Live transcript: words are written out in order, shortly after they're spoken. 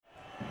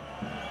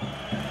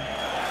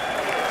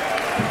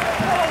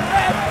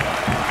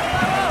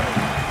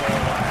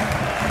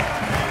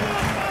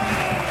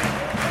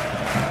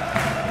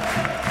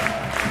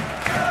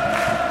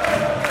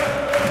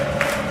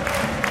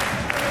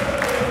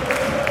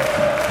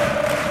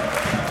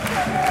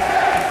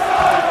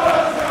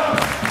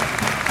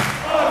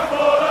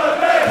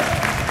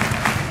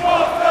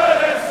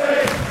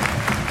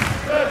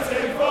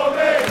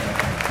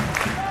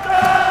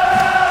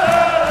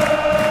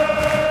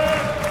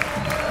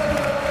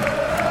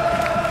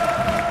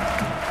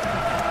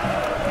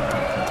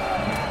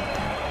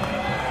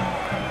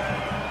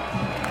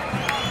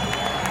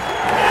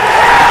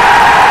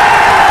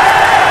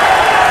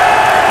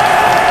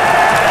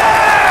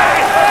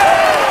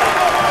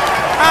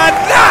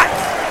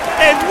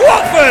in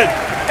Watford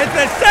into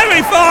the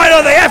semi-final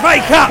of the FA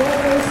Cup.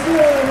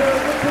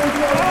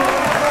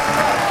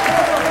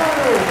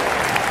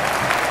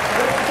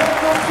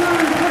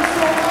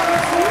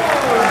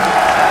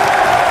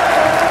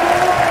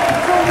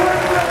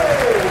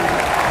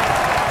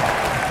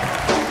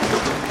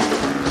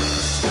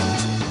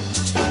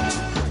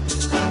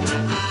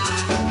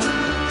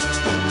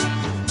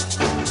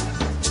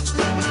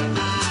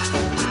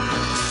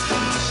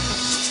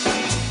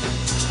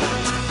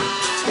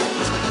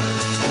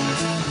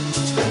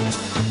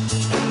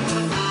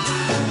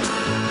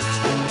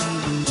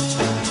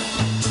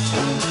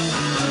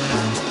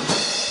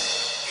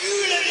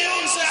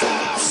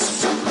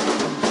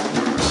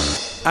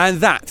 And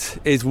that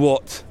is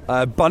what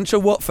a bunch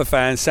of Watford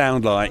fans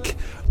sound like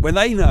when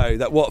they know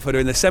that Watford are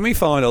in the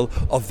semi-final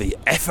of the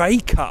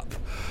FA Cup.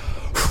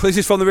 This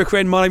is from the Ricker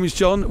End. My name is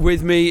John.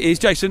 With me is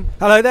Jason.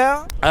 Hello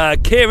there.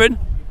 Kieran.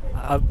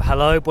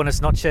 Hello,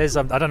 buenos noches.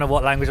 I don't know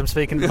what language I'm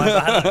speaking at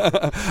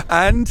the moment.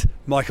 And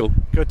Michael.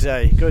 Good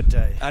day.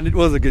 And it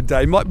was a good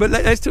day. But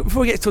let's talk,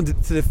 before we get to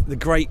the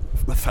great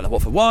fact that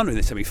Watford won in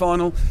the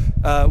semi-final,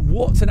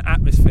 what an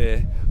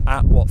atmosphere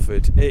at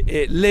Watford.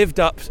 It lived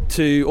up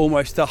to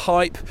almost the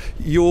hype,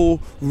 your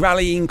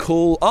rallying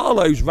call,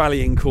 Arlo's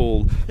rallying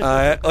call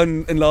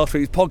in last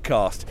week's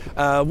podcast.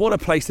 What a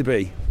place to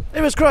be.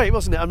 It was great,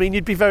 wasn't it? I mean,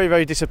 you'd be very,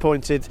 very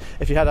disappointed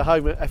if you had a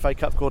home FA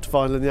Cup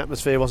quarter-final and the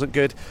atmosphere wasn't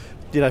good.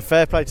 You know,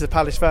 fair play to the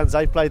Palace fans.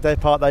 They played their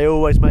part. They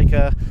always make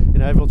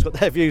everyone's got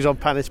their views on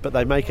Palace, but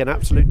they make an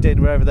absolute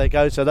din wherever they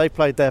go, so they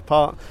played their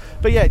part.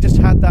 But yeah, it just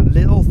had that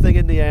little thing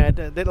in the air.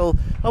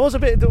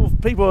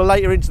 People were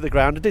later into the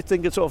ground. I did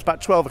think it's sort of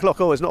about 12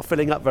 o'clock. Oh, it's not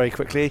filling up very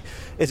quickly.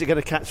 Is it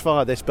going to catch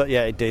fire, this? But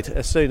yeah, it did.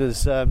 As soon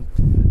as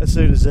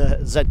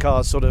Z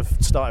Cars sort of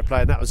started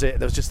playing, that was it.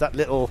 There was just that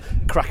little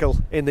crackle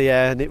in the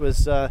air, and it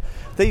was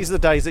these are the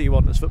days that you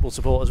want as football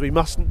supporters. We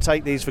mustn't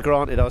take these for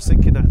granted. I was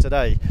thinking that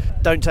today.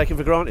 Don't take them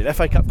for granted.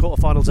 FA Cup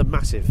quarter-finals are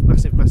massive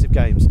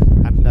games,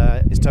 and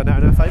it's turned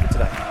out in our favour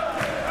today.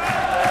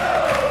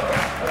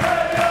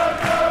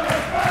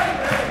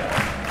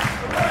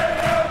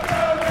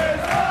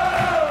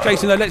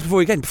 Jason, though, before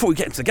we get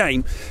into the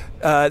game,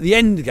 the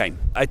end of the game,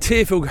 a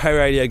tearful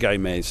Aurelio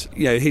Gomez.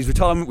 You know, his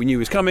retirement we knew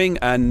was coming,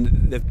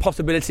 and the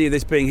possibility of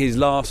this being his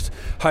last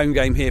home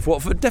game here for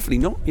Watford, definitely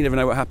not. You never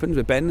know what happens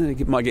with Ben.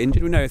 He might get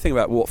injured. We know a thing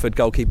about Watford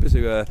goalkeepers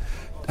who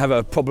have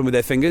a problem with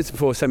their fingers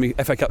before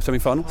FA Cup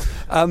semi-final.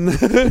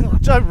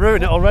 Don't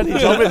ruin it already,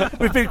 John.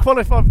 We've been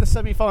qualified for the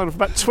semi-final for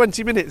about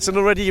 20 minutes and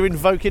already you're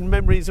invoking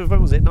memories of,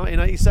 when was it,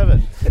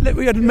 1987?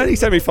 We had many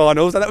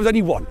semi-finals and that was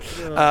only one.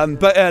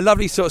 But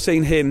lovely sort of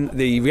seeing him,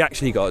 the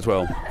reaction he got as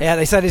well. Yeah,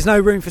 they said there's no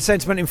room for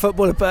sentiment in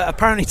football, but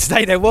apparently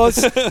today there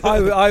was.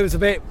 I was a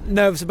bit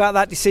nervous about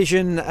that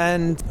decision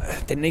and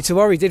didn't need to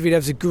worry, did we? There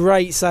was a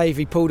great save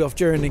he pulled off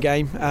during the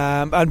game.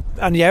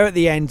 And yeah, at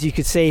the end you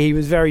could see he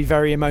was very,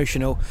 very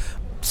emotional.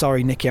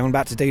 Sorry, Nicky, I'm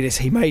about to do this.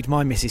 He made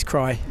my missus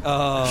cry.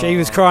 Oh. She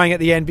was crying at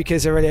the end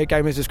because Aurelio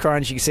Gomez was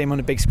crying. She could see him on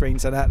a big screen,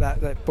 so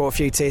that brought a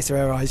few tears to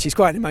her eyes. She's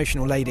quite an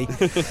emotional lady.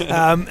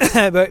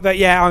 But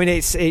yeah, I mean,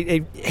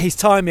 his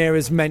time here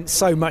has meant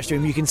so much to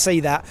him. You can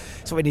see that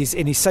so in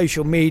his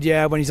social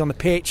media, when he's on the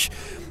pitch.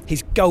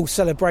 His goal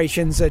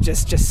celebrations are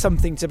just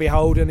something to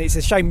behold, and it's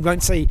a shame we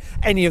won't see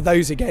any of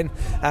those again.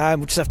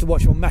 We'll just have to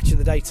watch on Match of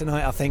the Day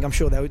tonight, I think. I'm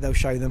sure they'll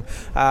show them.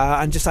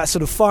 And just that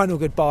sort of final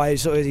goodbye,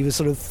 he was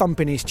sort of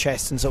thumping his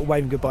chest and sort of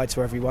waving goodbye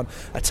to everyone.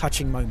 A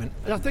touching moment.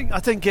 I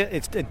think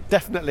it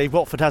definitely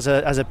Watford has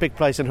a big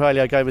place in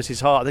Aurelio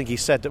Gomez's heart. I think he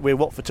said that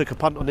Watford took a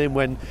punt on him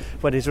when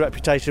his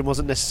reputation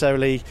wasn't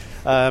necessarily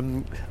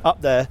up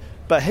there.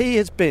 But he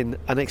has been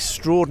an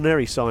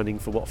extraordinary signing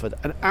for Watford,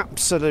 an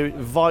absolute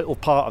vital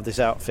part of this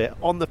outfit,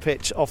 on the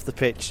pitch, off the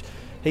pitch.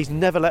 He's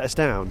never let us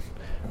down.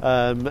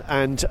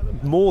 And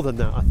more than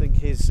that, I think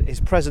his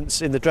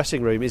presence in the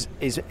dressing room is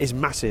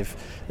massive.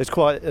 There's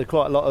quite a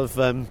lot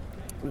of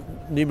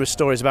numerous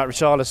stories about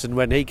Richarlison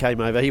when he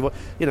came over.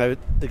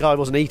 The guy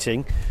wasn't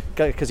eating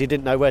because he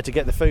didn't know where to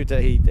get the food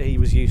that he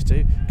was used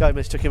to.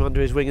 Gomez took him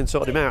under his wing and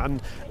sorted him out,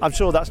 and I'm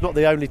sure that's not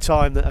the only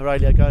time that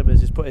Aurelio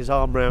Gomez has put his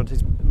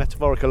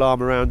metaphorical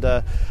arm around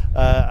a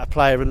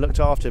player and looked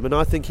after him. And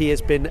I think he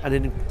has been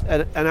an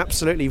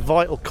absolutely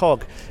vital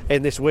cog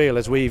in this wheel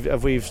as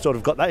we've sort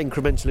of got that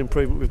incremental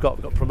improvement. We've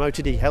got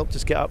promoted. He helped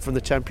us get up from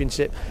the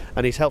Championship,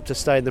 and he's helped us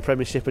stay in the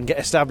Premiership and get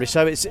established.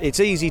 So it's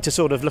easy to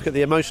sort of look at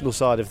the emotional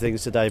side of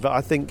things today, but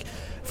I think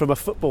from a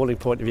footballing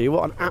point of view,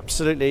 what an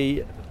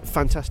absolutely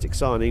fantastic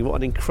signing, what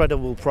an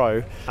incredible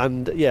pro.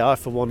 And yeah, I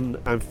for one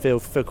feel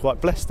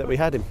quite blessed that we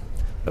had him.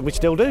 And we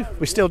still do.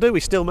 We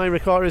still may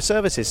require his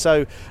services.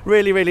 So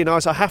really, really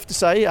nice. I have to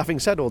say, having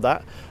said all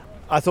that,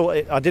 I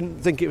didn't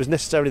think it was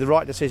necessarily the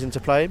right decision to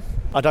play him.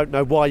 I don't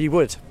know why you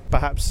would.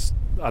 Perhaps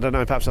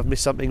I've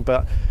missed something,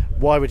 but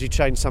why would you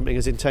change something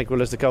as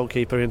integral as the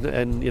goalkeeper?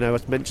 And I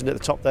mentioned at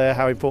the top there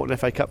how important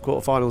FA Cup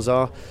quarter-finals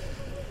are.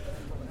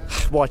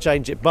 Why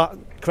change it? But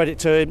credit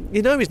to him.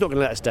 He's not going to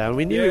let us down.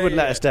 We knew he wouldn't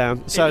let us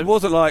down. So it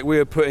wasn't like we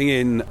were putting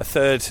in a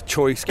third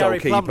choice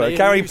goalkeeper.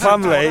 Gary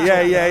Plumlee.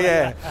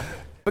 Yeah.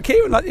 But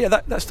Kieran,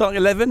 that starting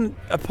 11,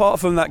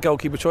 apart from that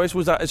goalkeeper choice,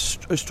 was that as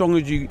strong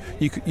as you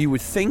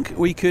would think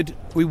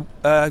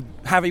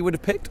Javi would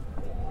have picked?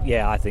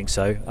 Yeah, I think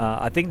so.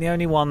 I think the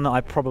only one that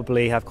I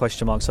probably have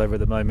question marks over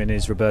at the moment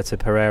is Roberto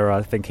Pereira.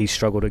 I think he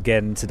struggled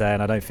again today,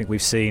 and I don't think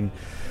we've seen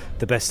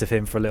the best of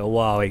him for a little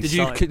while. Did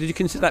you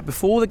consider that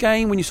before the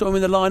game when you saw him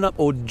in the lineup,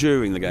 or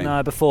during the game?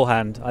 No,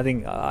 beforehand. I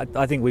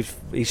think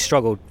he's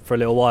struggled for a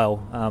little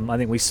while. I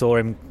think we saw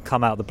him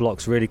come out of the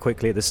blocks really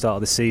quickly at the start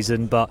of the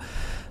season, but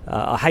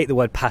I hate the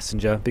word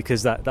passenger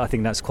because I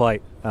think that's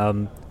quite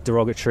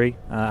derogatory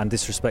and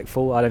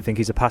disrespectful. I don't think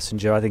he's a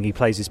passenger. I think he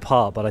plays his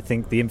part, but I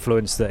think the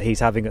influence that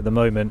he's having at the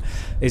moment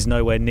is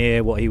nowhere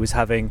near what he was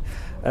having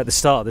at the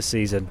start of the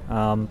season.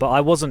 But I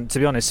wasn't, to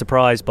be honest,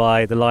 surprised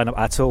by the lineup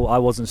at all. I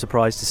wasn't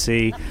surprised to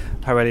see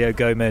Aurelio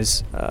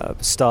Gomez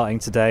starting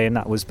today, and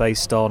that was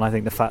based on, I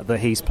think, the fact that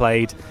he's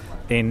played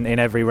in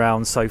every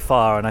round so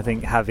far, and I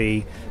think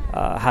Javi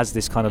has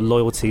this kind of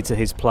loyalty to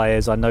his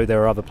players. I know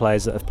there are other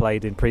players that have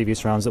played in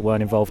previous rounds that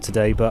weren't involved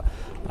today, but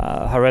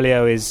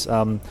Aurelio is,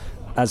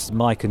 as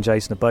Mike and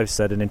Jason have both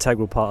said, an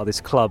integral part of this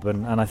club,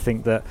 and I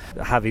think that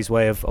Javi's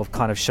way of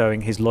kind of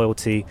showing his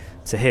loyalty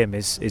to him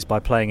is by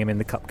playing him in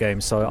the cup game.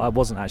 So I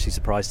wasn't actually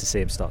surprised to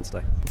see him start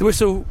today. The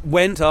whistle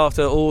went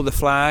after all the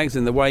flags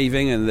and the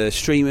waving and the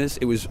streamers.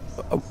 It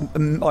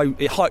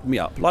hyped me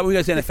up, like when we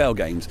go to NFL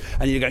games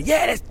and you're going,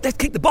 yeah, let's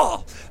kick the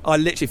ball. I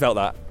literally felt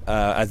that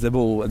as the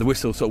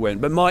whistle sort of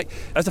went. But Mike,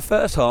 as the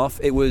first half,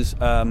 it was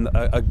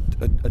a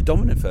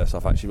dominant first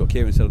half, actually, what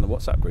Kieran said on the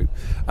WhatsApp group.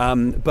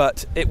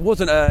 But it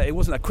wasn't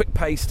a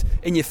quick-paced,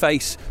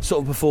 in-your-face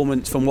sort of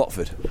performance from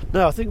Watford.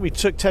 No, I think we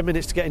took 10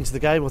 minutes to get into the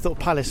game. I thought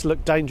Palace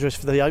looked dangerous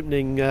for the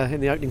opening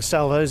in the opening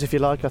salvos, if you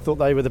like. I thought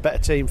they were the better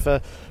team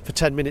for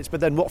 10 minutes, but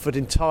then Watford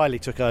entirely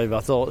took over. I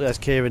thought, as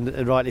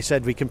Kieran rightly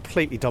said, we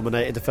completely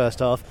dominated the first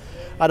half,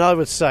 and I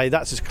would say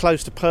that's as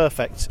close to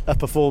perfect a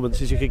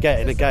performance as you could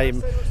get in a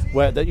game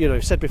where,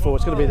 said before,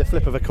 it's going to be the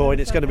flip of a coin.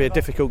 It's going to be a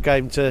difficult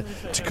game to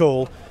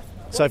call.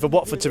 So for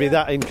Watford to be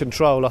that in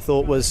control, I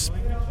thought was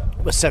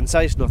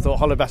sensational. I thought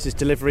Holebas's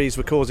deliveries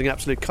were causing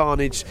absolute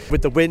carnage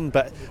with the win,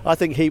 but I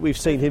think we've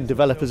seen him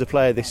develop as a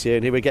player this year,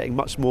 and we're getting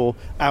much more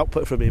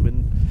output from him,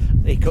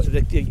 and he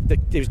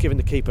was giving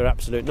the keeper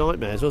absolute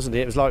nightmares, wasn't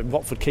he? It was like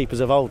Watford keepers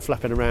of old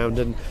flapping around,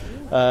 and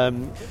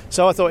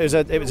so I thought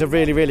it was a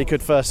really, really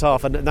good first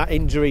half, and that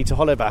injury to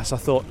Holebas, I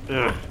thought,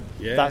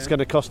 that's going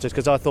to cost us,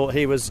 because I thought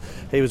he was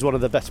one of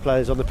the best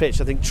players on the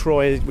pitch. I think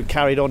Troy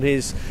carried on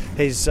his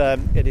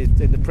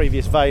in the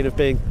previous vein of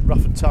being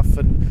rough and tough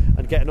and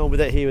getting on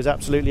with it. He was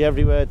absolutely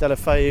everywhere.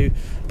 Deulofeu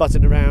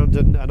buzzing around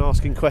and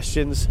asking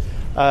questions.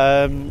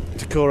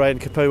 Doucouré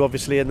and Capoue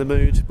obviously in the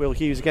mood. Will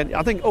Hughes again.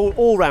 I think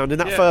all round in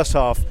that first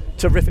half,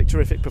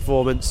 terrific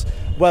performance.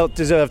 Well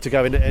deserved to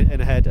go in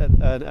ahead,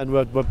 and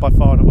we're by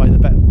far and away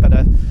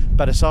the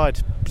better side.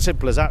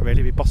 Simple as that,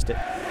 really. We bossed it.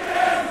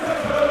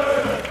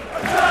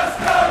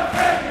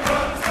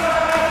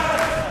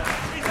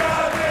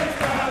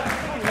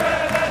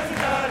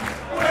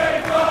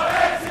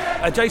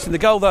 Jason, the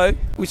goal though,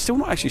 we're still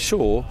not actually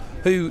sure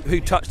who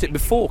touched it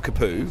before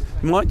Capoue.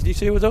 Mike, did you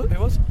see who it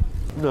was?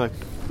 No,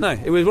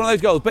 it was one of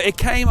those goals, but it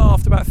came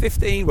after about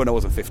 15, well, no, it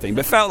wasn't 15,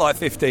 but it felt like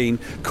 15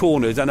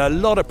 corners and a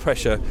lot of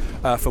pressure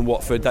from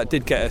Watford that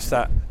did get us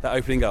that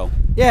opening goal.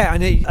 Yeah,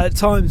 and at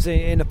times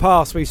in the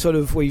past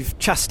we've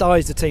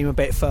chastised the team a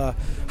bit for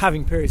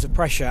having periods of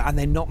pressure and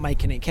then not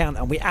making it count,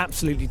 and we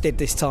absolutely did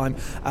this time.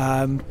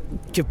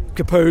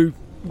 Capoue,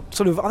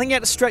 I think he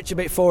had to stretch a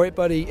bit for it,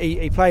 but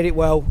he played it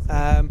well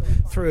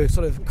through a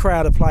sort of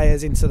crowd of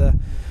players into the.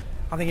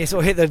 I think he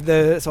sort of hit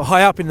the sort of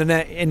high up in the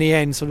net in the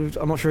end.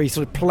 I'm not sure he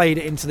sort of played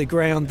it into the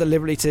ground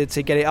deliberately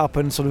to get it up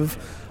and sort of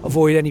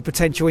avoid any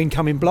potential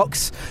incoming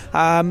blocks.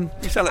 I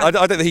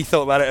don't think he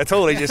thought about it at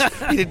all. He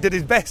did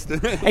his best.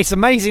 It's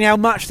amazing how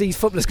much these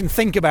footballers can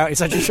think about in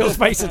such a short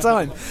space of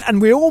time.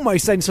 And we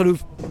almost then sort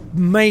of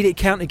made it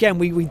count again.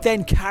 We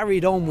then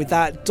carried on with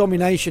that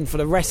domination for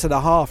the rest of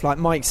the half, like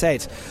Mike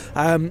said,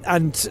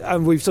 and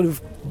we've sort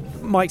of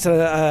Mike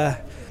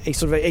said. He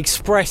sort of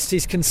expressed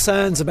his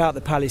concerns about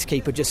the Palace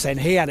keeper, just saying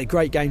he had a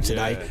great game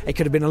today. Yeah. It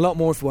could have been a lot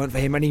more if it weren't for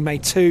him, and he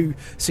made two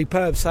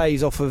superb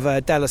saves off of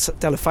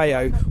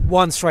Deulofeu,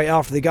 one straight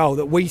after the goal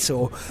that we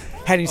saw.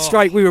 Heading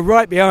straight, we were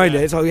right behind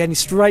it, so heading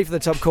straight for the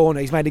top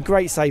corner. He's made a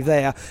great save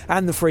there,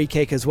 and the free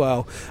kick as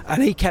well.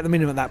 And he kept them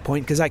in at that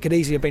point, because that could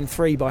easily have been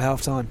 3 by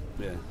half-time.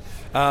 Yeah.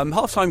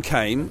 Half-time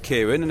came,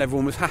 Kieran, and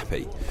everyone was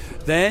happy.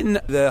 Then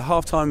the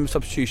half-time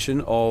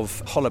substitution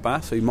of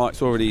Holebas, who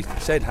Mike's already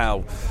said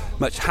how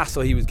much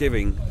hassle he was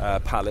giving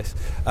Palace,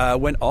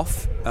 went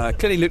off.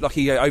 Clearly looked like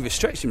he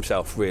overstretched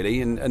himself,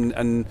 really,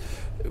 and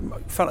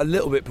felt a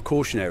little bit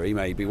precautionary,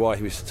 maybe, why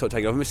he was sort of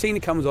taking off.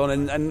 Messina comes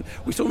on, and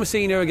we saw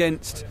Messina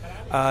against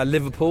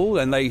Liverpool,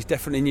 and they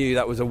definitely knew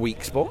that was a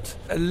weak spot.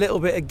 A little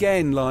bit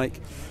again, like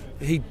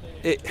he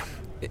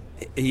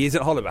he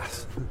isn't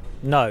Holebas.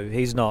 No,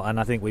 he's not, and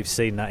I think we've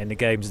seen that in the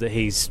games that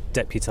he's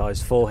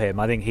deputised for him.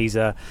 I think he's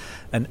an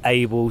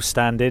able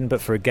stand-in, but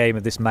for a game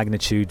of this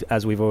magnitude,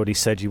 as we've already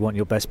said, you want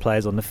your best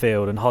players on the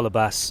field, and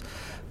Holebas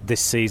this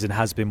season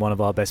has been one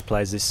of our best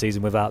players this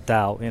season without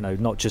doubt,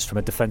 not just from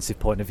a defensive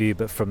point of view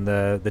but from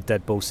the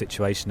dead ball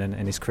situation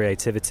and his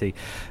creativity.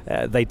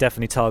 They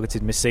definitely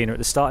targeted Messina at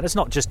the start, and it's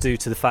not just due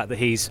to the fact that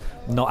he's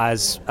not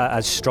as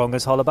strong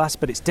as Holebas,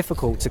 but it's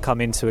difficult to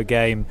come into a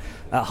game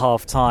at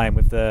half time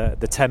with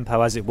the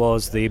tempo as it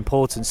was, the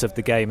importance of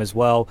the game as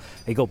well.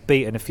 He got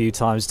beaten a few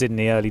times, didn't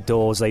he, early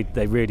doors. They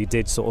really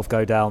did sort of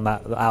go down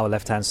our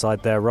left hand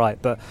side, their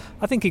right, but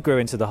I think he grew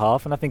into the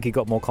half and I think he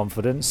got more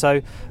confident.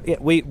 So yeah,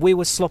 we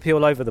were sloppy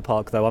all over the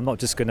park, though. I'm not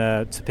just going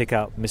to pick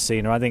out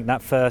Messina. I think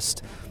that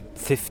first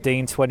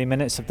 15-20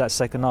 minutes of that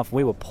second half,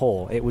 we were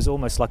poor. It was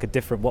almost like a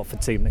different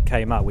Watford team that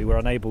came out. We were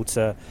unable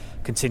to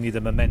continue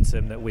the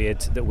momentum that we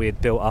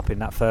had built up in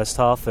that first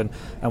half, and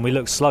we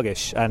looked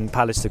sluggish, and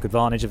Palace took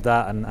advantage of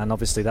that, and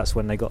obviously that's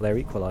when they got their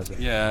equaliser.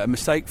 Yeah, a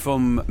mistake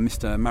from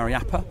Mr.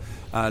 Mariappa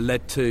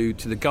led to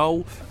the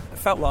goal. It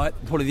felt like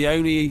probably the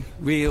only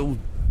real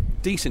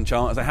decent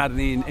chance they had in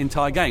the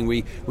entire game.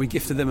 We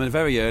gifted them a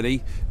very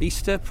early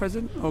Easter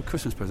present or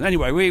Christmas present.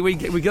 Anyway, we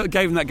gave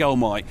them that goal,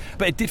 Mike.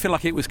 But it did feel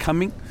like it was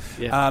coming.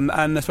 Yeah.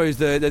 And I suppose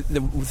the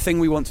thing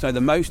we want to know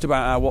the most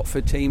about our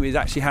Watford team is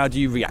actually how do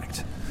you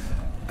react?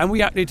 And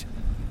we acted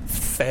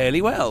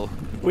fairly well.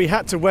 We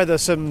had to weather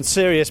some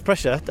serious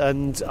pressure,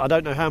 and I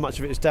don't know how much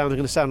of it was down. I'm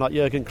going to sound like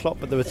Jurgen Klopp,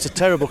 but there were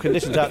terrible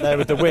conditions out there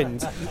with the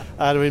wind.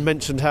 And we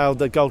mentioned how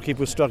the goalkeeper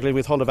was struggling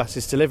with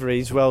Holebas's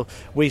deliveries. Well,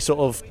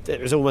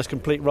 it was almost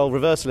complete role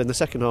reversal in the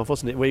second half,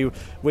 wasn't it?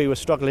 We were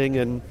struggling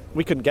and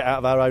we couldn't get out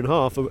of our own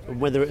half.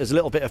 Whether it was a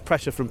little bit of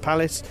pressure from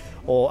Palace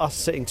or us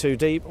sitting too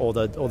deep or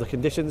the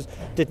conditions,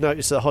 did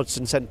notice that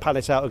Hodgson sent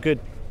Palace out a good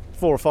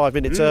 4 or 5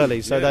 minutes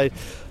early. So yeah.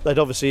 They'd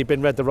obviously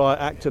been read the riot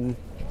act and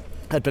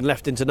had been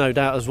left into no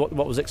doubt as what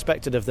was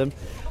expected of them,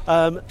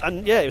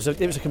 and yeah, it was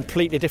a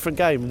completely different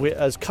game.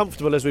 As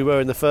comfortable as we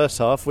were in the first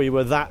half, we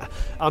were that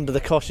under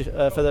the cosh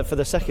for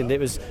the second.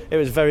 It was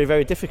very,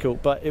 very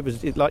difficult, but it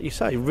was like you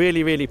say,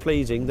 really, really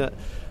pleasing that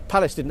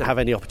Palace didn't have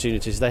any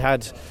opportunities. They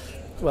had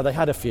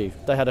a few.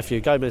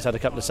 Gomez had a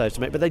couple of saves to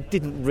make, but they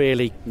didn't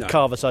really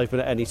carve us open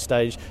at any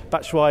stage.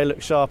 Batshuayi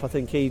looked sharp. I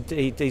think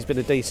he's been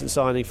a decent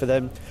signing for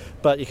them,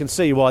 but you can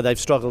see why they've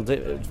struggled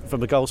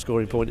from a goal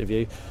scoring point of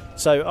view.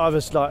 So I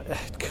was like,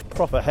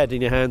 proper head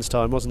in your hands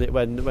time, wasn't it,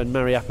 when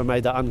Mariappa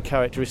made that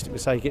uncharacteristic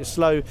mistake. It's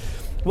slow.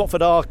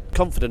 Watford are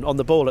confident on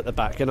the ball at the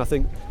back, and I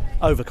think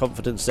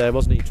overconfidence there,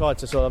 wasn't he? He tried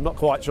to I'm not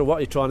quite sure what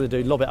he's trying to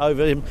do, lob it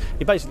over him.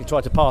 He basically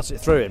tried to pass it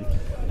through him,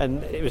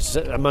 and it was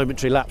a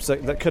momentary lapse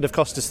that could have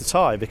cost us the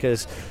tie,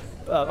 because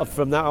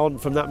from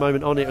that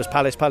moment on, it was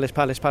Palace,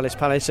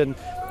 and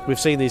we've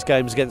seen these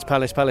games against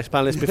Palace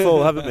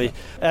before, haven't we?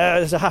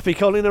 There's a happy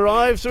Colin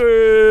arrives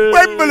through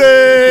Wembley.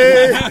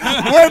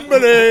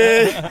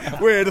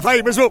 We're the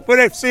famous Watford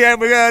FC, and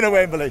we're going to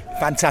Wembley.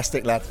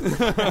 Fantastic, lad.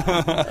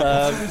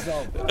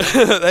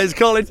 There's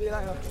Colin.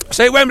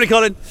 Say Wembley,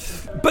 Colin.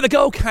 But the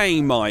goal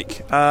came,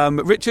 Mike.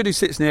 Richard, who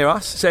sits near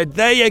us, said,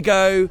 "There you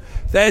go.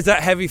 There's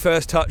that heavy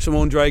first touch from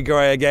Andre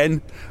Gray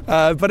again."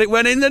 But it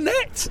went in the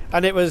net.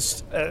 And it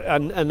was,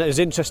 and it was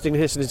interesting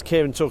listening to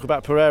Kieran talk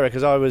about Pereira,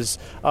 because I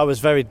was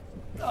very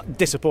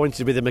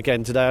disappointed with him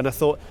again today, and I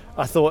thought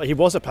he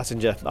was a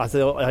passenger. I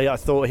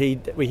thought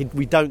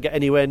we don't get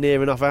anywhere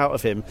near enough out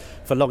of him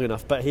for long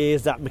enough. But he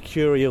is that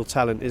mercurial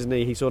talent, isn't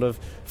he? He sort of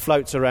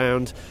floats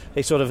around.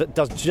 He sort of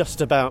does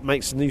just about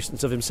makes a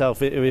nuisance of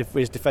himself with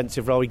his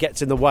defensive role. He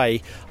gets in the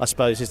way, I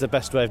suppose, is the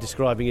best way of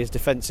describing his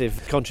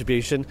defensive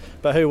contribution.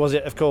 But who was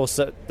it, of course,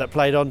 that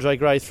played Andre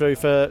Gray through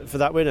for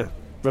that winner?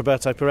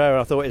 Roberto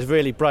Pereira. I thought it was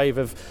really brave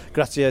of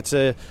Gracia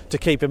to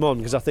keep him on,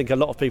 because I think a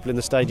lot of people in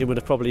the stadium would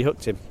have probably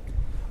hooked him.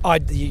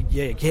 You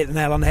hit the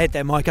nail on the head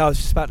there, Mike. I was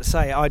just about to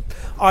say I'd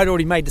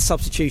already made the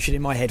substitution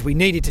in my head. We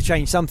needed to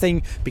change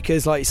something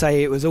because, like you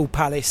say, it was all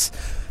Palace.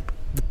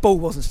 The ball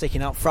wasn't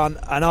sticking up front,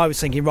 and I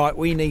was thinking, right,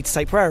 we need to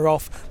take Pereira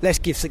off. Let's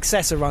give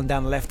Success a run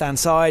down the left-hand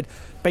side.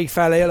 Big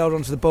fella, he'll hold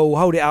on to the ball,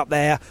 hold it up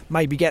there,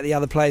 maybe get the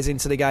other players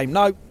into the game.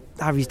 No,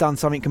 Javi's done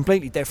something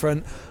completely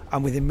different,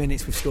 and within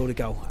minutes we've scored a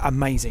goal.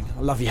 Amazing.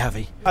 I love you,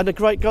 Javi. And a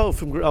great goal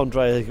from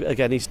Andre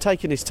again. He's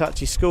taken his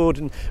touch, he scored,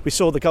 and we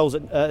saw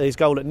his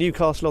goal at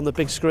Newcastle on the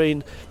big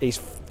screen. He's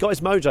got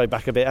his mojo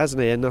back a bit, hasn't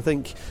he? And I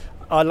think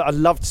I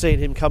loved seeing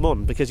him come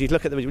on, because you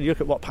look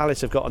at what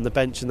Palace have got on the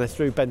bench, and they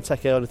threw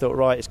Benteke on and thought,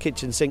 right, it's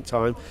kitchen sink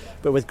time.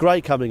 But with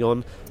Gray coming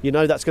on, you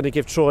know that's going to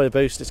give Troy a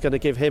boost. It's going to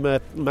give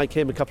make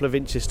him a couple of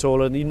inches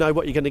taller, and you know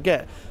what you're going to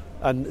get.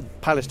 And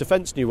Palace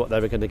defence knew what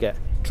they were going to get,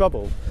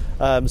 trouble.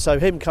 So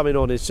him coming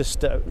on is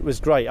just was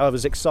great. I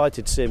was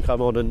excited to see him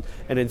come on and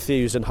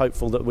enthused and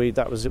hopeful that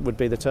would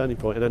be the turning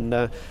point.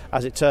 And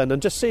as it turned,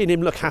 and just seeing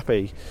him look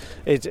happy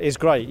is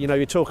great. You know,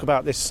 you talk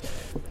about this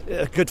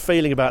good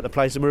feeling about the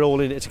place, and we're all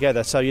in it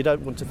together. So you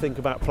don't want to think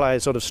about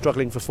players sort of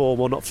struggling for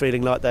form or not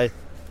feeling like they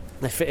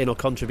fit in or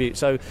contribute.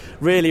 So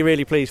really,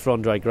 really pleased for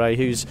Andre Gray,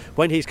 who's,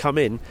 when he's come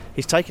in,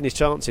 he's taken his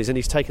chances and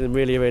he's taken them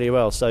really, really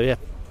well. So yeah,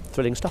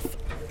 thrilling stuff.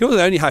 You're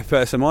the only happy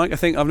person, Mike. I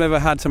think I've never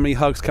had so many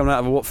hugs coming out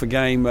of a Watford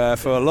game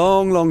for a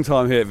long, long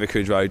time here at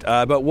Vicarage Road.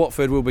 But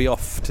Watford will be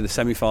off to the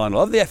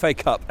semi-final of the FA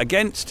Cup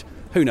against,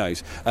 who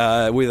knows,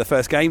 with the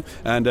first game.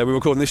 And we're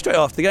recording this straight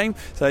after the game,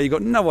 so you've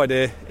got no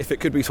idea if it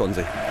could be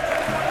Swansea.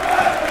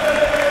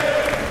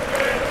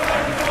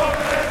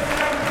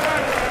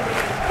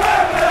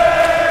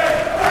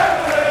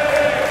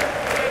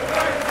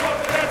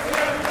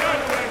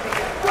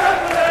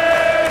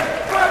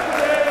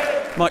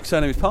 Mike's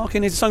surname is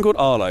Parkin. He's a son called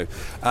Arlo.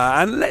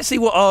 And let's see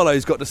what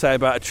Arlo's got to say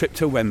about a trip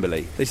to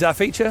Wembley. This is our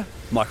feature,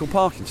 Michael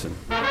Parkinson.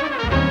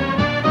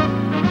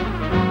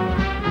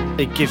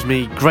 It gives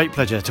me great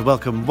pleasure to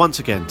welcome once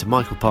again to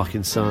Michael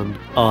Parkin's son,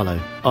 Arlo.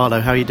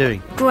 Arlo, how are you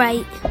doing?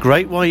 Great,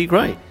 Great? Why are you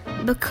great?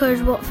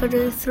 because Watford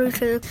are through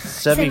to the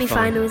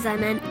semi-finals, I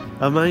meant.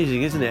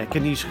 Amazing, isn't it?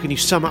 Can you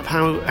sum up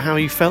how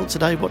you felt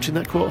today watching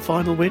that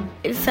quarter-final win?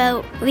 It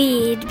felt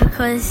weird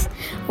because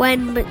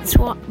when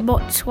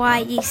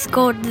Batshuayi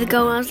scored the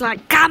goal, I was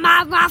like, come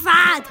on,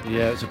 Watford!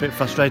 Yeah, it's a bit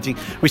frustrating.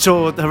 We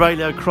saw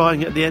Aurelio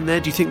crying at the end there.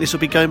 Do you think this will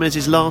be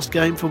Gomez's last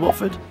game for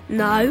Watford?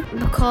 No,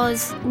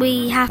 because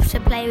we have to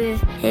play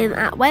with him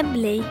at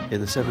Wembley.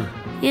 In the semi.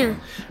 Yeah.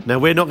 Now,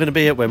 we're not going to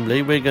be at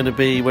Wembley. We're going to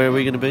be... Where are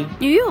we going to be?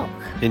 New York.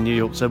 In New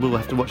York, so we'll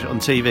have to watch it on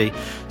TV.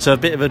 So a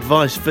bit of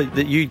advice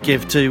that you'd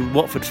give to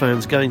Watford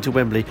fans going to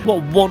Wembley.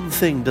 What one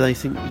thing do they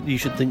think they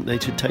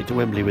should take to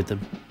Wembley with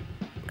them?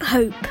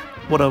 Hope.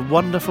 What a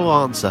wonderful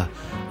answer.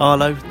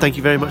 Arlo, thank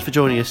you very much for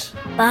joining us.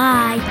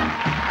 Bye.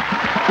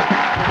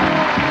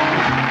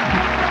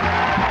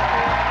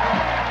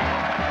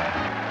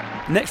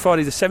 Next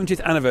Friday is the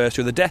 70th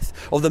anniversary of the death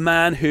of the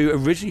man who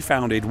originally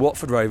founded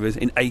Watford Rovers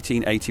in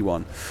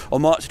 1881.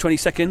 On March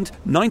 22nd,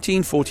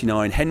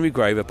 1949, Henry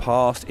Grover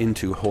passed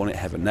into Hornet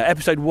Heaven. Now,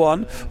 episode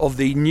 1 of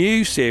the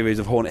new series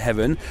of Hornet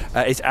Heaven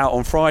is out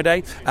on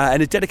Friday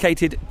and is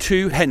dedicated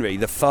to Henry,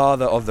 the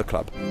father of the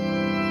club.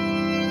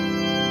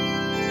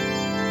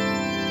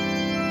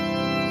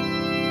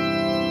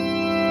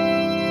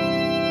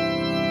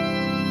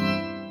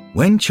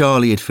 When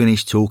Charlie had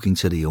finished talking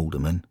to the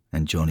alderman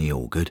and Johnny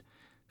Allgood,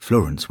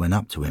 Florence went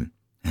up to him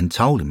and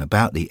told him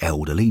about the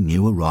elderly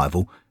new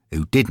arrival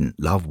who didn't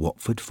love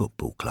Watford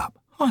Football Club.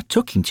 I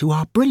took him to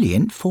our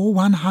brilliant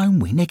 4-1 home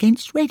win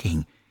against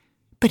Reading,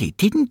 but it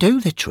didn't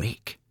do the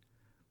trick.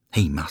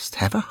 He must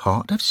have a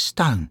heart of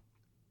stone.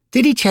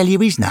 Did he tell you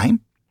his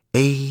name?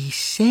 He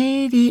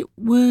said it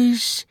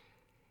was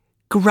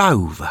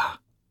Grover.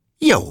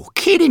 You're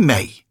kidding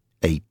me.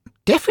 He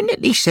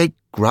definitely said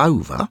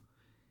Grover.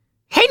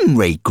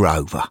 Henry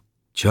Grover.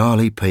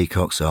 Charlie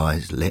Peacock's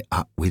eyes lit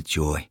up with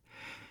joy.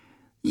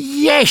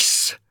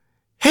 Yes,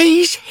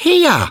 he's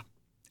here.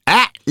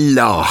 At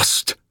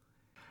last.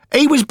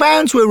 He was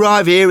bound to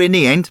arrive here in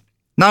the end,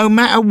 no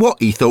matter what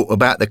he thought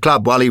about the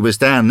club while he was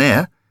down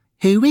there.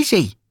 Who is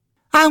he?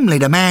 Only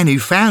the man who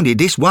founded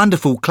this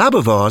wonderful club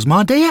of ours,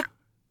 my dear.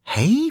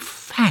 He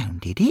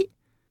founded it?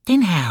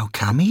 Then how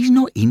come he's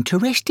not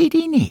interested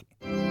in it?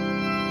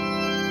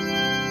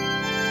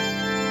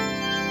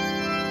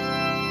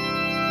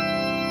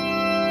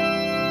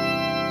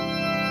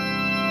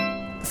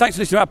 Thanks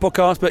for listening to our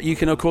podcast, but you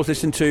can, of course,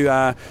 listen to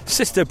our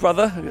sister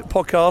brother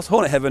podcast,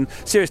 Hornet Heaven,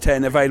 Series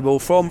 10, available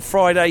from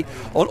Friday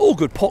on all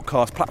good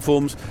podcast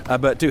platforms.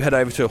 But do head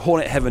over to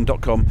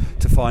hornetheaven.com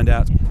to find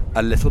out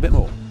a little bit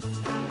more.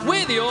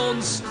 We're the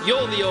Orns,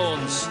 you're the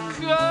Orns.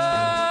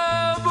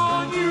 Come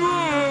on, you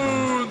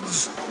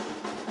Orns!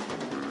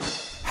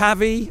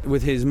 Javi,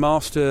 with his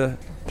master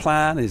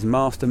plan, his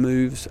master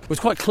moves, was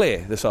quite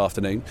clear this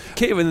afternoon.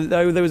 Kieran,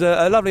 though, there was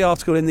a lovely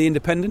article in The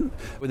Independent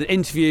with an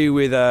interview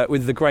with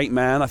the great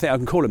man. I think I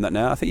can call him that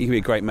now. I think you can be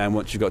a great man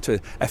once you've got to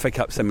FA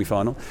Cup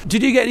semi-final.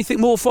 Did you get anything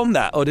more from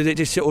that, or did it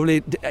just sort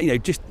of,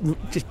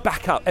 just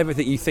back up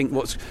everything you think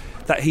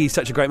that he's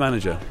such a great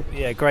manager?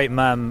 Yeah, great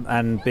man,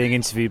 and being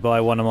interviewed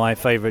by one of my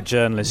favourite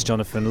journalists,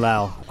 Jonathan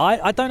Lau.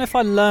 I don't know if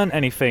I learned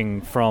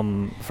anything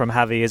from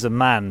Javi as a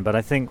man, but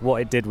I think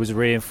what it did was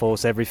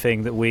reinforce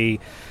everything that we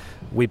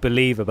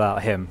believe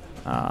about him.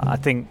 I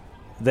think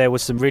there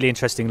was some really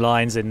interesting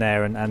lines in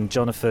there, and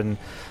Jonathan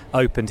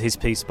opened his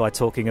piece by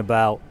talking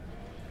about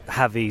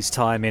Javi's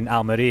time in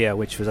Almeria,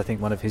 which was, I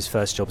think, one of his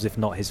first jobs, if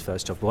not his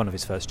first job, one of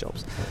his first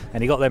jobs.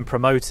 And he got them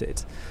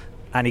promoted,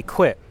 and he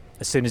quit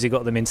as soon as he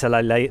got them into La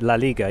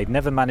Liga. He'd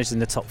never managed in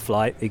the top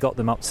flight. He got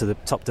them up to the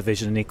top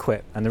division and he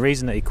quit. And the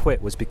reason that he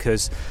quit was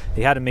because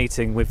he had a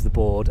meeting with the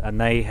board and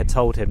they had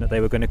told him that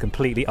they were going to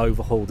completely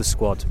overhaul the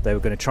squad. They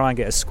were going to try and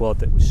get a squad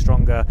that was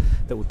stronger,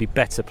 that would be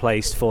better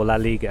placed for La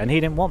Liga. And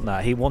he didn't want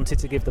that. He wanted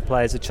to give the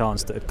players a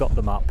chance that had got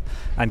them up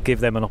and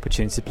give them an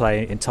opportunity to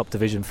play in top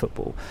division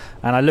football.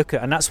 And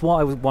and that's why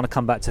I want to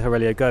come back to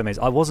Aurelio Gomez.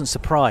 I wasn't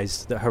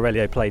surprised that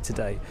Aurelio played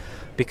today,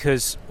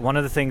 because one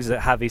of the things that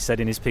Javi said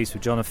in his piece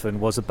with Jonathan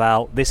was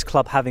about this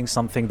club having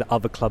something that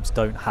other clubs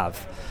don't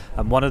have.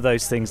 And one of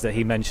those things that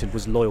he mentioned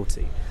was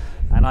loyalty.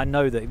 And I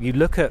know that you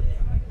look at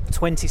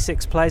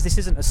 26 players, this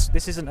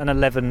isn't an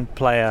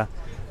 11-player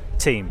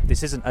team.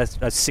 This isn't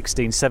a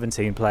 16,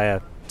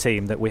 17-player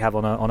team that we have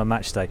on a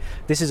match day.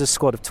 This is a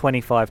squad of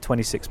 25,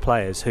 26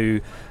 players who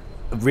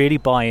really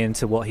buy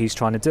into what he's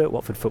trying to do at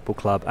Watford Football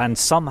Club, and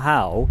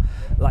somehow,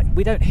 like,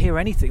 we don't hear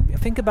anything.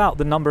 Think about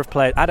the number of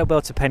players.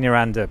 Adalberto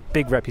Peñaranda,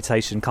 big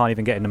reputation, can't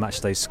even get in the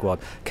matchday squad.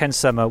 Ken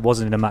Sema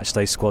wasn't in the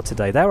matchday squad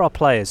today. There are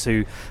players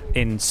who,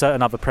 in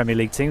certain other Premier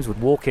League teams,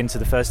 would walk into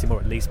the first team or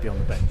at least be on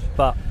the bench.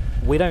 But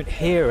we don't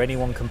hear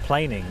anyone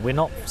complaining. We're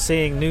not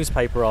seeing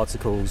newspaper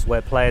articles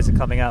where players are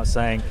coming out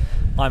saying,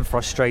 I'm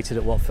frustrated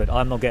at Watford,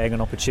 I'm not getting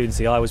an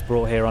opportunity, I was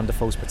brought here under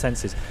false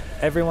pretences.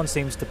 Everyone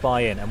seems to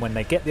buy in, and when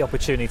they get the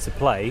opportunity to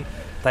play,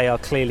 they are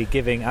clearly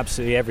giving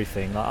absolutely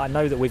everything. I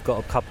know that we've got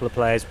a couple of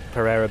players,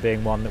 Pereira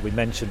being one that we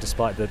mentioned,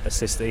 despite the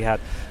assist that he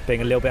had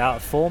being a little bit out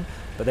of form,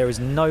 but there is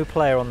no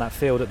player on that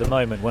field at the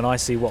moment when I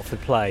see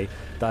Watford play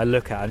that I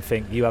look at and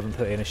think, you haven't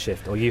put in a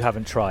shift or you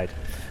haven't tried.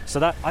 So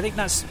that I think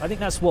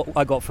that's what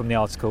I got from the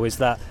article, is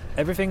that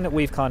everything that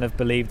we've kind of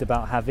believed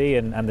about Javi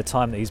and the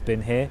time that he's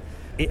been here,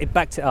 it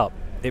backed it up.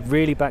 It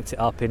really backed it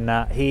up in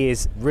that he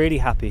is really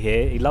happy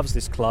here. He loves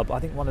this club. I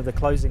think one of the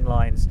closing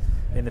lines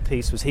in the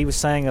piece was he was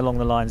saying along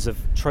the lines of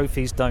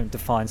trophies don't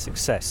define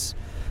success.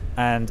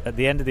 And at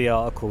the end of the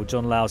article,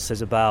 John Lowes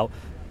says about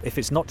if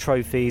it's not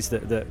trophies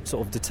that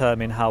sort of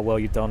determine how well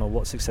you've done or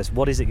what success,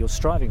 what is it you're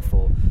striving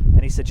for?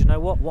 And he said, you know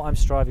what I'm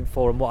striving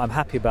for and what I'm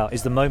happy about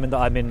is the moment that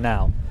I'm in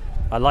now.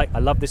 I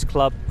love this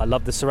club, I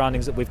love the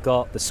surroundings that we've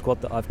got, the squad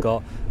that I've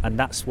got, and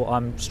that's what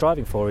I'm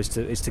striving for, is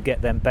to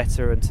get them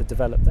better and to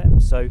develop them.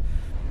 So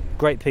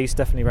great piece,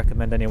 definitely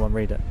recommend anyone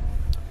read it.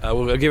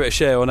 We'll give it a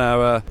share on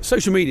our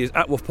social medias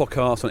at Wolf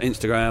Podcast on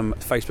Instagram,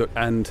 Facebook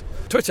and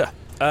Twitter.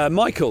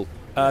 Michael,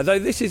 though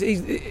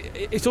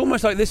it's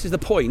almost like this is the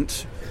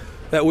point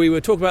that we were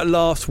talking about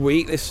last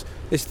week, this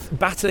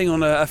battling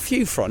on a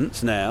few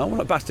fronts now. We're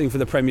not battling for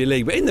the Premier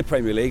League, but in the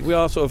Premier League we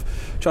are sort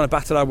of trying to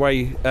battle our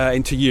way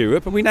into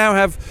Europe, and we now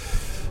have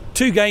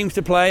 2 games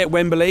to play at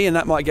Wembley, and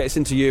that might get us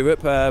into Europe,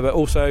 but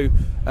also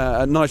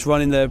a nice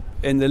run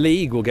in the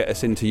league will get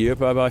us into Europe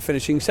by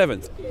finishing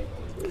 7th.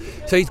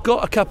 So he's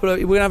got we're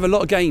going to have a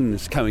lot of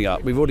games coming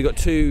up. We've already got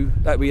 2.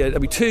 That'll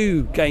be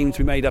 2 games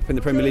we made up in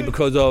the Premier League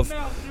because of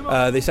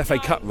this FA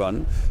Cup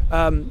run.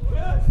 Are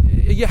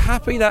you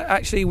happy that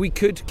actually we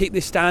could keep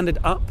this standard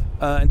up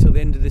until the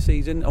end of the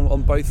season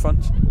on both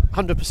fronts?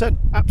 100%,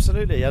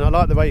 absolutely. And I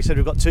like the way you said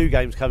we've got 2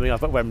 games coming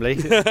up at Wembley,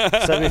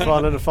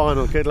 semi-final and a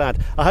final. Good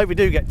lad. I hope we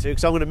do get 2,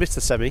 because I'm going to miss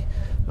the semi.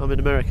 I'm in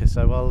America,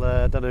 so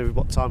I don't know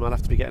what time I'll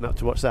have to be getting up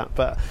to watch that.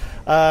 But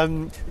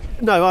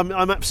no,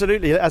 I'm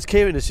absolutely, as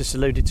Kieran has just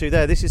alluded to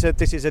there, this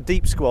is a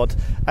deep squad,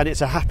 and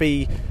it's a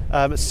happy,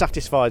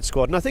 satisfied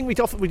squad. And I think we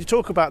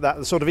talk about that,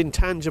 the sort of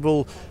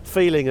intangible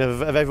feeling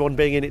of everyone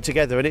being in it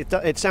together. And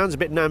it sounds a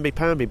bit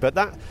namby-pamby, but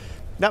that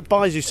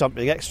buys you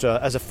something extra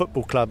as a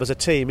football club, as a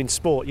team in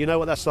sport. You know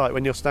what that's like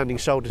when you're standing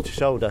shoulder to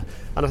shoulder,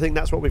 and I think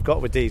that's what we've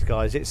got with these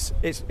guys.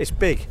 It's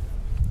big,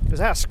 because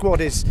our squad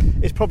is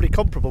probably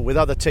comparable with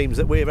other teams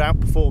that we're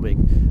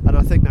outperforming, and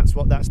I think that's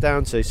what that's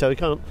down to. So we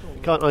can't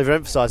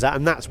overemphasise that,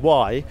 and that's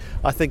why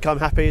I think I'm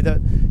happy that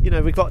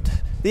we've got.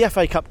 The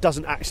FA Cup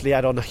doesn't actually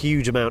add on a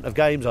huge amount of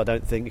games, I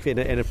don't think,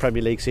 in a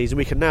Premier League season.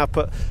 We can now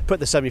put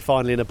the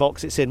semi-final in a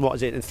box. It's in,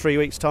 in 3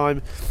 weeks'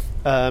 time.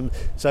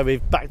 So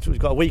we've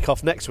got a week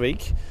off next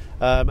week,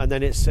 and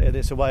then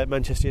it's away at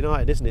Manchester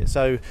United, isn't it?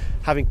 So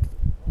having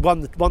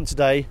won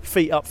today,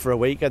 feet up for a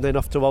week, and then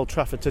off to Old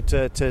Trafford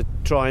to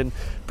try and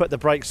put the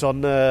brakes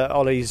on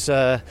Ollie's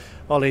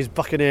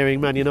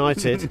buccaneering Man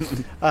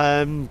United.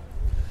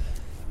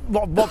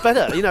 What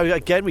better?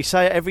 Again, we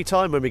say it every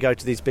time when we go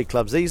to these big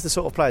clubs. These are the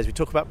sort of players. We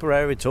talk about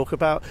Pereira, we talk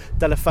about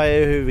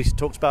Deulofeu, who we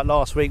talked about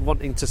last week,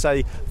 wanting to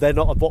say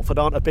Watford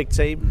aren't a big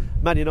team.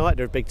 Man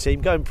United are a big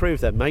team. Go and prove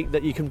them, mate,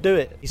 that you can do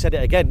it. He said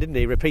it again, didn't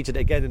he? Repeated it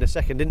again in a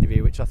second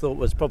interview, which I thought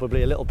was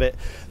probably a little bit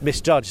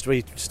misjudged.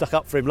 We stuck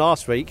up for him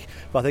last week,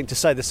 but I think to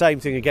say the same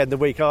thing again the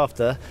week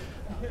after,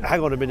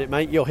 hang on a minute,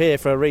 mate, you're here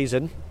for a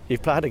reason.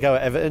 You've had a go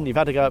at Everton, you've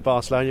had a go at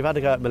Barcelona, you've had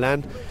a go at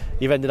Milan,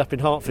 you've ended up in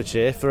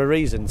Hertfordshire for a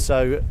reason.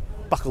 So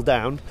buckle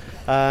down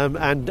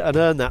and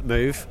earn that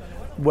move.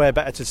 Where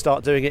better to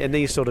start doing it in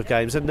these sort of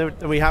games, and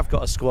we have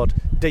got a squad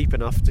deep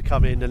enough to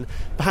come in and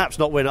perhaps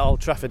not win at Old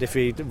Trafford if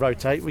we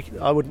rotate.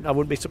 I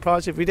wouldn't be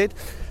surprised if we did,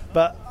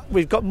 but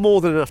we've got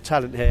more than enough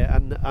talent here,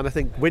 and I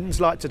think wins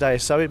like today are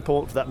so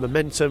important for that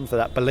momentum, for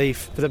that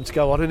belief, for them to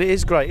go on. And it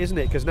is great, isn't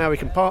it? Because now we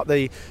can part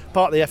the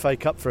FA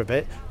Cup for a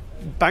bit,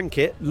 bank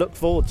it, look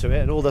forward to it,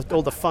 and all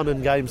the fun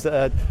and games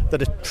that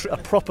a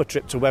proper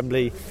trip to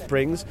Wembley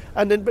brings,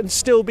 and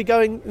still be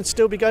going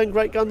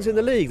great guns in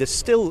the league. There's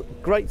still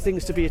great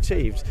things to be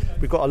achieved.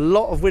 We've got a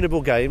lot of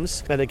winnable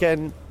games, and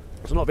again,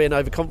 it's not being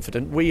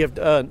overconfident. We have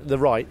earned the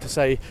right to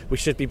say we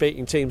should be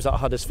beating teams like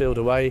Huddersfield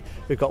away.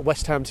 We've got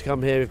West Ham to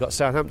come here, we've got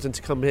Southampton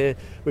to come here,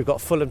 we've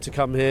got Fulham to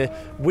come here.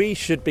 We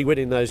should be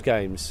winning those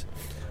games.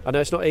 I know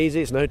it's not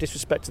easy, it's no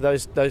disrespect to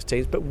those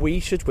teams, but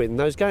we should win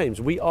those games.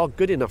 We are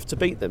good enough to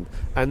beat them,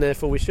 and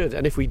therefore we should.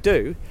 And if we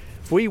do,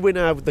 if we win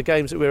the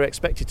games that we're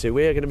expected to,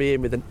 we are going to be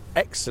in with an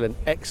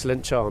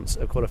excellent chance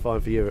of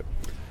qualifying for Europe.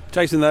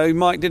 Jason, though,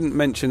 Mike didn't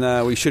mention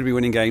we should be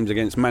winning games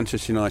against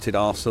Manchester United,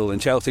 Arsenal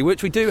and Chelsea,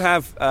 which we do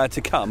have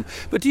to come.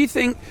 But do you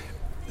think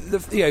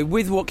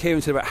with what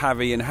Kieran said about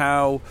Javi and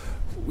how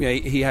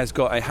he has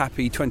got a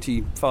happy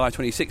 25,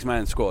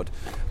 26-man squad,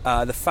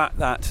 the fact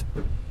that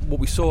what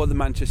we saw at the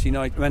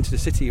Manchester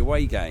City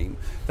away game,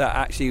 that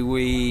actually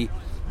we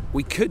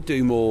could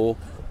do more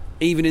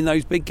even in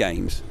those big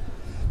games.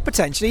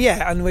 Potentially,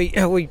 yeah, and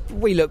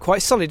we looked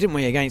quite solid, didn't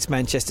we, against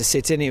Manchester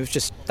City, and it was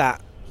just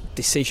that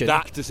decision.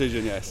 That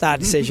decision, yes. That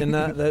decision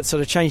that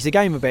sort of changed the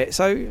game a bit.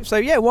 So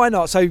yeah, why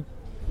not? So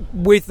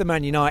with the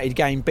Man United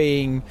game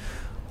being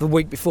the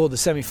week before the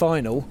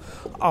semi-final,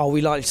 are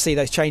we likely to see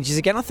those changes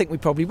again? I think we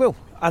probably will.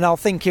 And I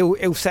think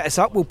he'll set us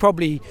up. We'll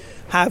probably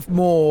have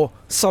more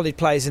solid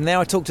players in there.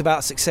 I talked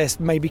about success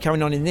maybe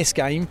coming on in this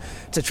game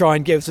to try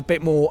and give us a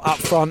bit more up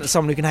front and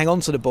someone who can hang on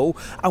to the ball.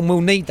 And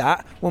we'll need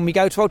that when we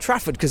go to Old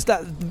Trafford, because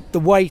the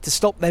way to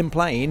stop them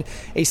playing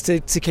is to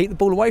keep the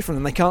ball away from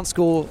them. They can't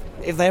score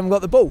if they haven't got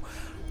the ball.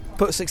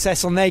 Put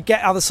success on there,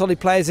 get other solid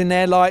players in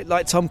there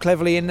like Tom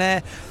Cleverley in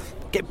there,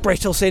 get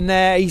Britos in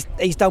there.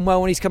 He's done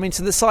well when he's come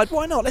into the side.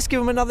 Why not? Let's give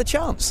him another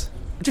chance.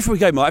 Just before we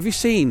go, Mark, have you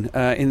seen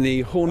in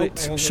the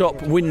Hornet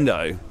shop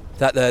window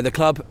that the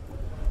club,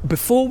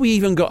 before we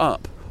even got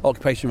up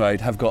Occupation Road,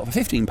 have got for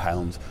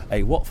 £15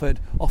 a Watford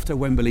Off to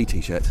Wembley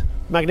t-shirt?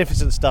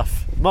 Magnificent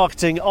stuff.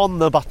 Marketing on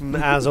the button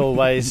as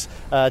always.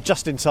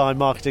 Just in time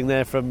marketing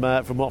there from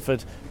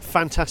Watford.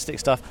 Fantastic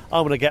stuff.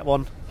 I'm going to get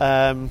one.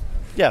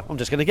 Yeah, I'm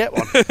just going to get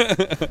one.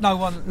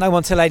 No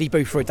one tell Eddie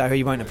Boothroyd though who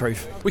you won't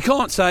approve. We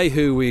can't say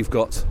who we've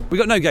got. We've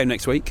got no game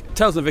next week.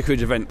 Telston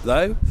Vicarage event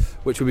though,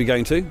 which we'll be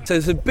going to. So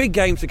there's some big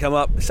games to come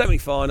up.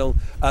 Semi-final.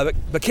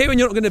 But Kieran,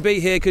 you're not going to be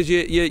here because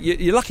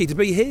you're lucky to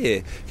be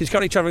here. Because you're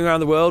currently travelling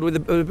around the world with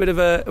a bit of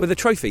a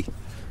trophy.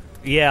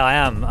 Yeah, I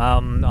am.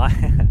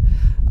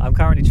 I'm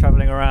currently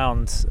travelling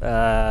around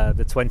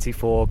the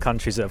 24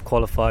 countries that have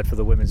qualified for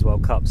the Women's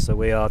World Cup. So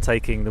we are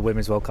taking the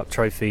Women's World Cup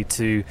trophy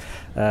to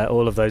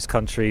all of those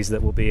countries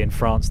that will be in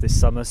France this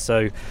summer.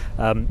 So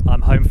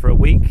I'm home for a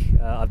week.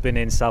 I've been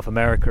in South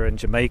America and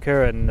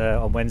Jamaica, and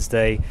on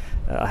Wednesday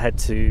I head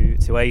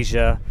to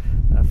Asia,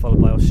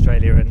 followed by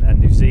Australia and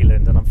New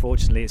Zealand. And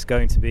unfortunately it's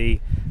going to be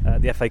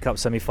the FA Cup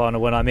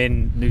semi-final when I'm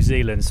in New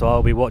Zealand. So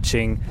I'll be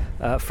watching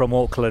from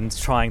Auckland,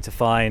 trying to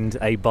find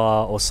a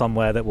bar or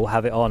somewhere that will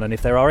have it on. And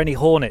if there are any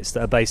Hornets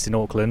that are based in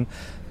Auckland,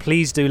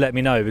 please do let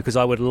me know, because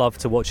I would love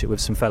to watch it with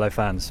some fellow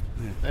fans.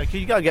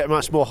 You can't get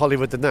much more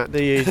Hollywood than that,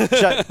 do you?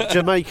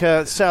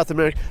 Jamaica, South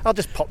America. I'll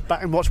just pop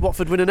back and watch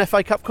Watford win an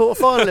FA Cup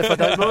quarter-final if I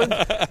don't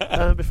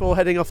mind, before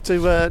heading off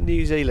to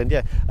New Zealand.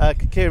 Yeah,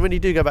 Kieran, when you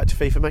do go back to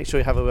FIFA, make sure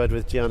you have a word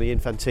with Gianni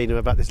Infantino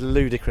about this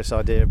ludicrous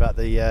idea about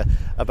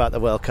the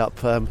World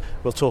Cup.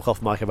 We'll talk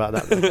off mic about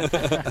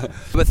that.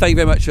 But thank you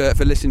very much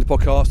for listening to the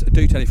podcast.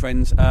 Do tell your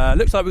friends.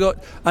 Looks like we've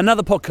got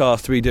another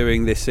podcast to be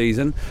doing this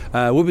season.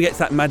 Will we get to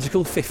that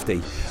magical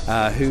 50?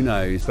 Who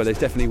knows, but there's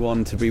definitely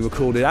one to be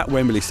recorded at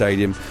Wembley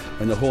Stadium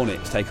when the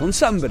Hornets take on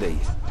somebody.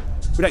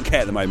 We don't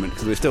care at the moment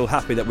because we're still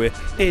happy that we're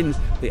in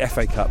the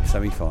FA Cup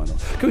semi-final.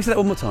 Can we say that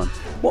one more time?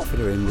 Watford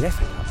are in the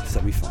FA Cup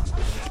semi-final.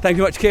 Thank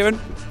you very much, Kieran.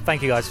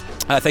 Thank you, guys.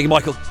 Thank you,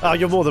 Michael.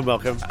 You're more than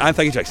welcome. And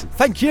thank you, Jason.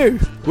 Thank you.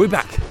 We'll be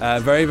back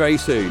very, very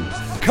soon.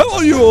 Come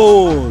on, you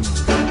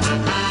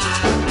all!